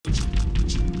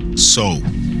So,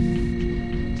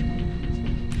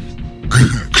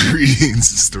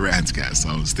 greetings, it's the Rantcast.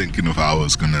 I was thinking of how I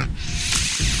was gonna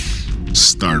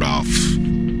start off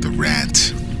the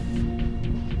rant.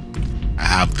 I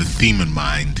have the theme in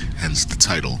mind, hence the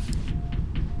title.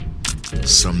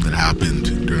 Something that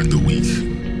happened during the week.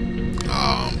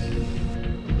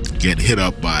 Get hit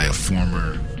up by a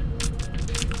former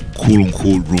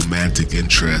quote-unquote romantic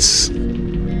interest.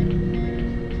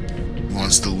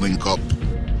 Wants to link up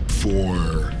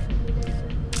for...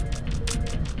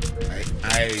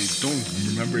 I don't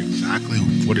remember exactly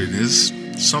what it is.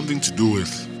 Something to do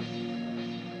with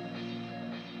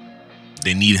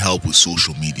they need help with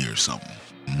social media or something.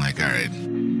 I'm like, alright.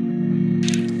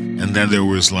 And then there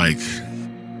was like,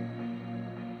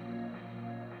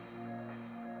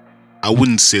 I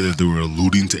wouldn't say that they were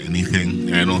alluding to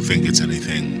anything. I don't think it's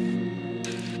anything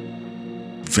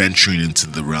venturing into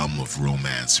the realm of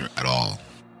romance or at all.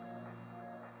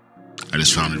 I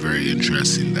just found it very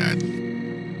interesting that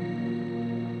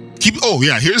oh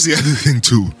yeah, here's the other thing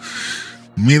too.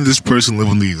 Me and this person live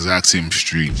on the exact same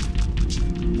street.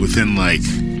 Within like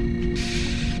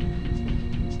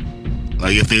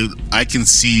I can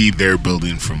see their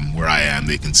building from where I am,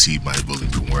 they can see my building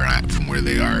from where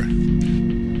they are.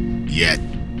 Yet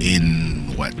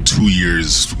in 2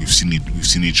 years we've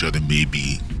seen each other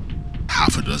maybe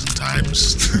half a dozen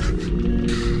times.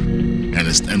 and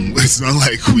it's not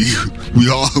like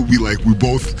we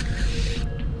both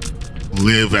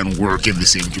live and work in the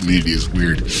same community. Is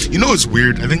weird. You know what's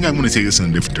weird? I think I'm gonna take this in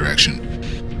a different direction.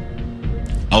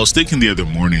 I was thinking the other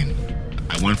morning,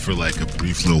 I went for like a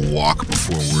brief little walk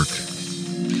before work,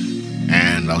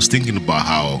 and I was thinking about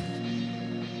how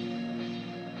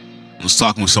I was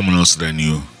talking with someone else that I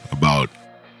knew about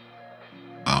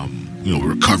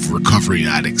recovering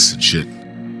addicts and shit,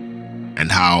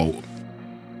 and how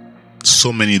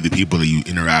so many of the people that you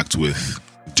interact with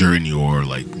during your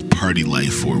like party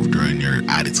life or during your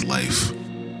addict life,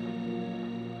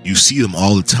 you see them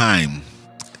all the time,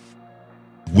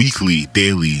 weekly,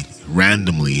 daily,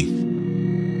 randomly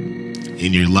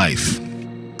in your life.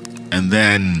 And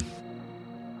then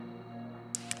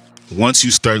once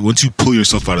you pull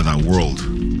yourself out of that world,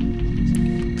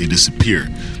 they disappear.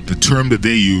 The term that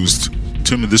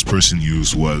this person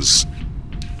used was,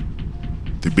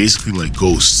 they're basically like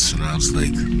ghosts. And I was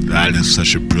like, that is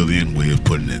such a brilliant way of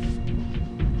putting it.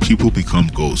 People become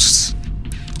ghosts.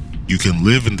 You can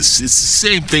live in it's the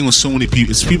same thing with so many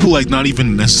people. It's people like not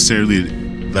even necessarily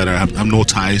that have no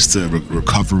ties to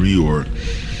recovery or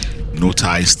no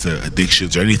ties to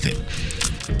addictions or anything.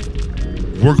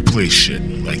 Workplace shit.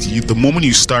 Like the moment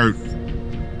you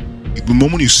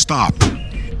stop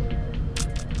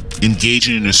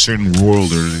engaging in a certain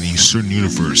world or in a certain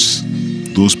universe,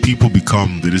 those people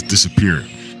they just disappear.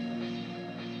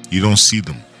 You don't see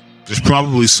them. There's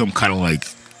probably some kind of like,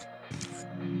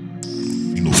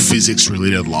 physics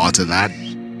related law to that.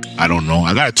 I don't know.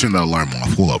 I gotta turn that alarm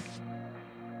off. Hold up.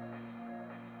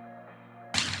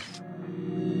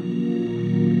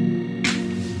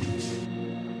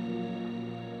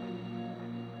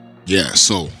 Yeah,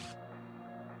 so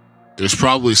there's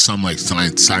probably some like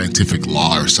scientific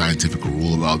law or scientific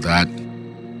rule about that,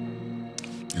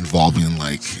 involving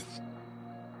like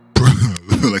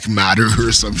like matter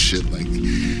or some shit, like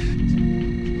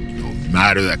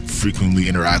matter that frequently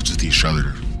interacts with each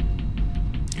other.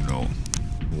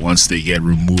 Once they get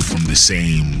removed from the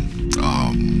same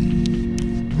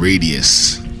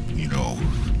radius,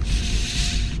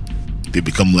 they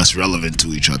become less relevant to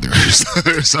each other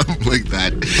or something like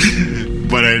that.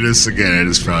 But I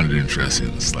just found it interesting.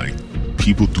 It's like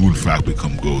people do in fact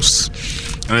become ghosts.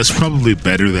 And it's probably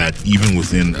better that even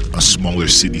within a smaller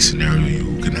city scenario,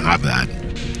 you can have that,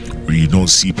 where you don't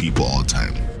see people all the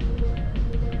time.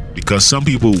 Because some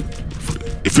people,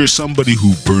 if you're somebody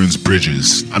who burns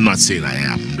bridges, I'm not saying I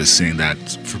am, I'm just saying that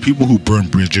for people who burn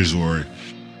bridges, or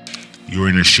you're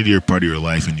in a shittier part of your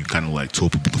life and you kind of like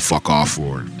told people to fuck off,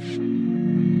 or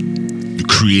you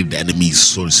created enemies,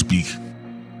 so to speak,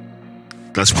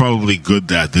 that's probably good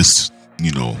that this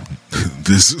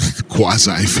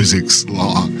quasi-physics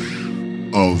law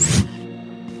of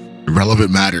irrelevant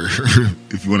matter,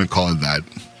 if you want to call it that,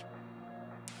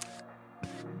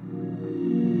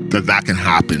 that can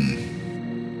happen,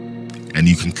 and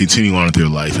you can continue on with your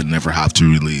life and never have to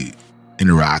really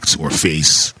interact or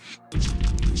face,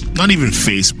 not even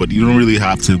face, but you don't really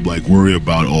have to like worry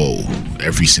about,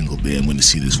 every single day I'm going to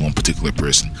see this one particular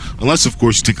person, unless of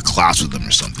course you take a class with them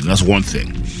or something. That's one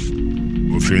thing,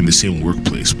 or if you're in the same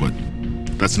workplace, but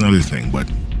that's another thing. But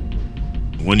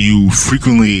when you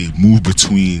frequently move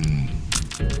between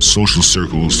social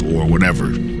circles or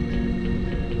whatever,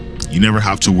 You never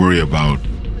have to worry about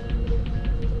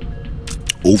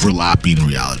overlapping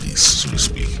realities, so to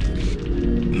speak.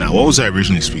 Now, what was I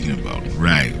originally speaking about?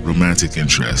 Right, romantic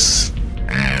interests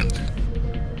and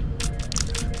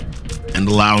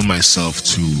allowing myself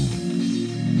to.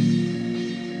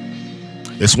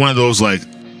 It's one of those, like,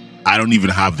 I don't even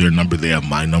have their number, they have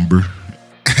my number,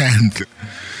 and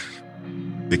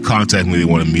they contact me, they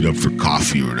want to meet up for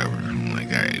coffee or whatever. I'm like,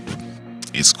 all right,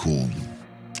 it's cool.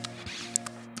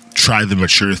 Try the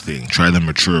mature thing, try the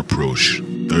mature approach,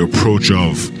 the approach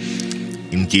of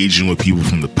engaging with people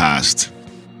from the past.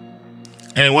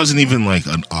 And it wasn't even like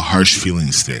a harsh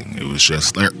feelings thing. It was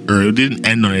just, or it didn't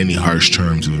end on any harsh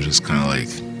terms. It was just kind of like,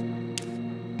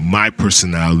 my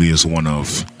personality is one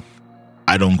of,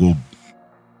 I don't go,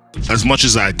 as much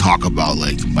as I talk about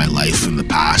like my life in the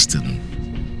past and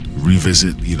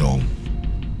revisit, you know,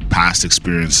 past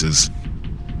experiences,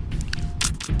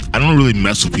 I don't really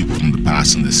mess with people from the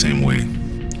past in the same way.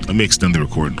 Let me extend the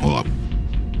recording, hold up.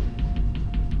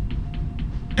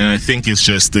 And I think it's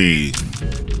just I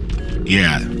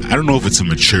don't know if it's a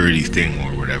maturity thing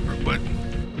or whatever, but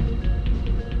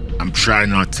I'm trying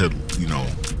not to, you know,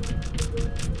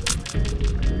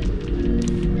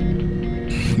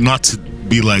 not to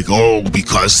be like, oh,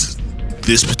 because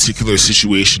this particular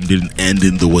situation didn't end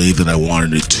in the way that I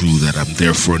wanted it to, that I'm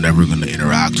therefore never going to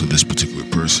interact with this particular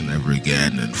person ever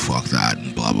again, and fuck that,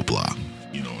 and blah, blah, blah.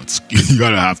 You know, it's, you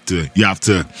have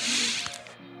to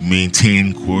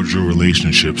maintain cordial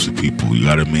relationships with people. You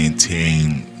got to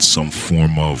maintain some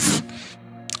form of,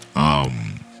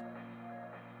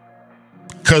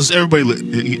 because everybody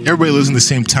lives in the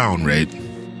same town, right?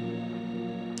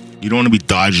 You don't want to be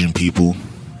dodging people.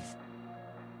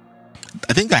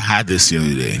 I think I had this the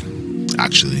other day,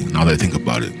 actually, now that I think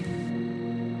about it.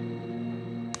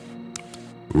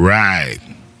 Right.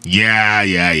 Yeah.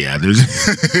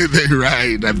 They're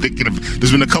right. I'm thinking of,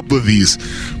 there's been a couple of these,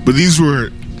 but these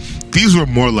were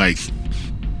more like,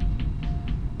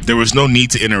 there was no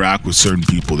need to interact with certain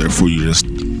people, therefore you just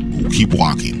keep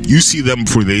walking. You see them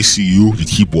before they see you, you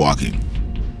keep walking.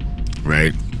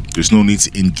 Right? There's no need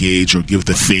to engage or give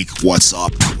the fake, what's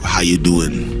up, how you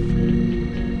doing?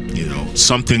 You know,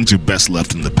 some things are best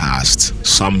left in the past.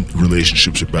 Some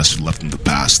relationships are best left in the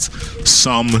past.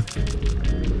 Some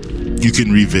you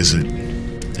can revisit.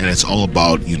 And it's all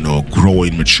about, you know,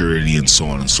 growing maturity and so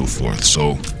on and so forth.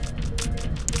 So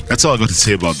that's all I got to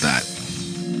say about that.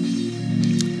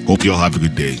 Hope you all have a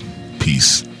good day.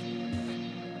 Peace.